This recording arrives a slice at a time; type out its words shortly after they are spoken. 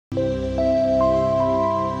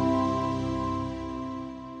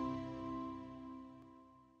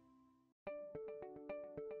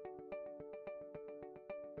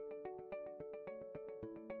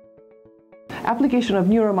application of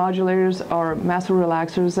neuromodulators or muscle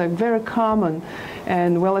relaxers is a very common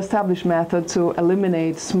and well-established method to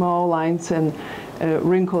eliminate small lines and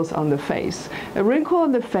wrinkles on the face. A wrinkle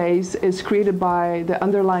on the face is created by the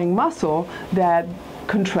underlying muscle that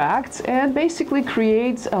contracts and basically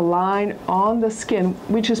creates a line on the skin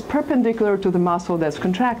which is perpendicular to the muscle that's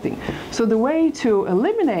contracting. So the way to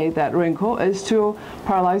eliminate that wrinkle is to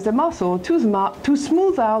paralyze the muscle to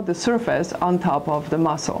smooth out the surface on top of the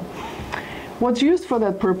muscle. What's used for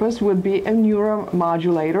that purpose would be a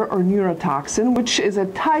neuromodulator or neurotoxin, which is a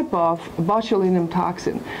type of botulinum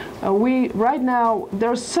toxin. Right now,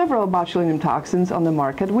 there are several botulinum toxins on the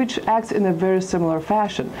market which acts in a very similar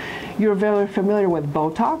fashion. You're very familiar with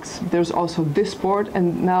Botox, there's also Dysport,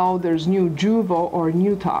 and now there's new Juvo or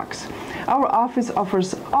Newtox. Our office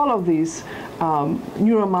offers all of these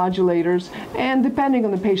neuromodulators, and depending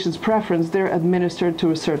on the patient's preference, they're administered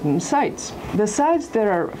to certain sites. The sites that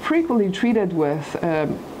are frequently treated with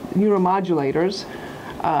neuromodulators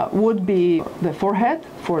would be the forehead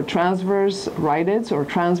for transverse rhytids or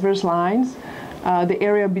transverse lines, the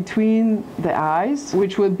area between the eyes,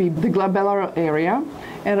 which would be the glabellar area,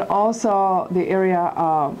 and also the area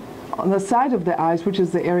on the side of the eyes, which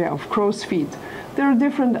is the area of crow's feet. There are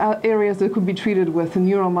different areas that could be treated with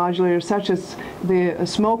neuromodulators, such as the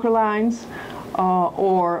smoker lines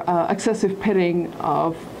or excessive pitting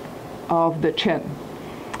of the chin.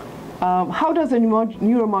 How does a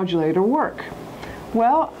neuromodulator work?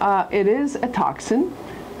 Well, it is a toxin.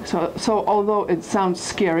 So although it sounds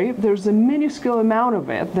scary, there's a minuscule amount of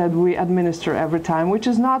it that we administer every time, which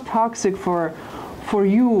is not toxic for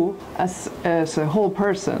you as a whole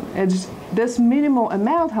person. This minimal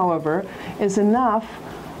amount, however, is enough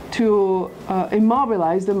to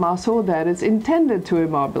immobilize the muscle that it's intended to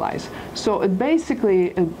immobilize. So it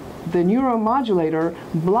basically, the neuromodulator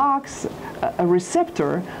blocks a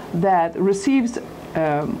receptor that receives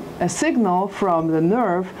a signal from the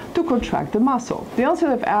nerve to contract the muscle. The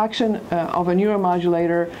onset of action of a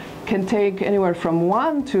neuromodulator can take anywhere from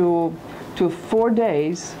 1 to 4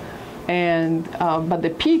 days, but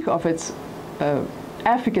the peak of its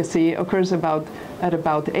efficacy occurs at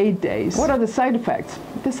about 8 days. What are the side effects?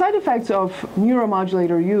 The side effects of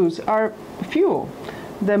neuromodulator use are few.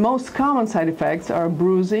 The most common side effects are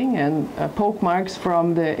bruising and poke marks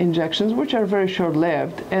from the injections, which are very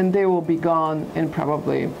short-lived, and they will be gone in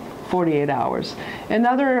probably 48 hours.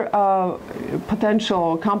 Another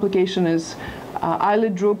potential complication is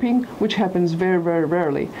eyelid drooping, which happens very, very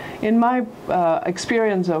rarely. In my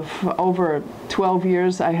experience of over 12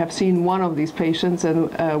 years, I have seen one of these patients,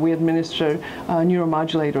 and we administer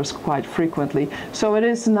neuromodulators quite frequently. So it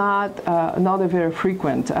is not a very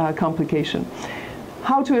frequent complication.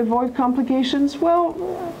 How to avoid complications? Well,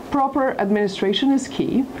 proper administration is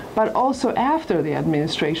key, but also after the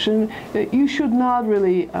administration, you should not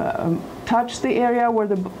really touch the area where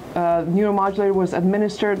the neuromodulator was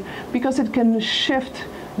administered, because it can shift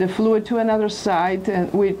the fluid to another site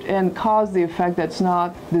and cause the effect that's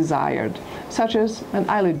not desired, such as an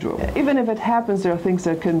eyelid droop. Even if it happens, there are things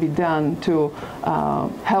that can be done to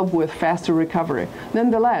help with faster recovery.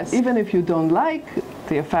 Nonetheless, even if you don't like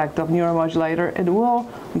the effect of neuromodulator, it will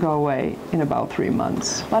go away in about 3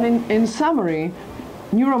 months. But in summary,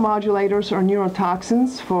 neuromodulators or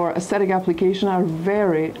neurotoxins for aesthetic application are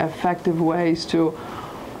very effective ways to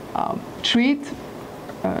treat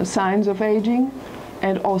signs of aging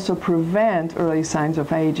and also prevent early signs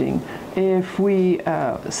of aging. If we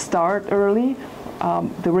start early,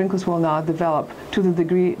 the wrinkles will not develop to the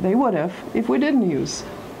degree they would have if we didn't use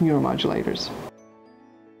neuromodulators.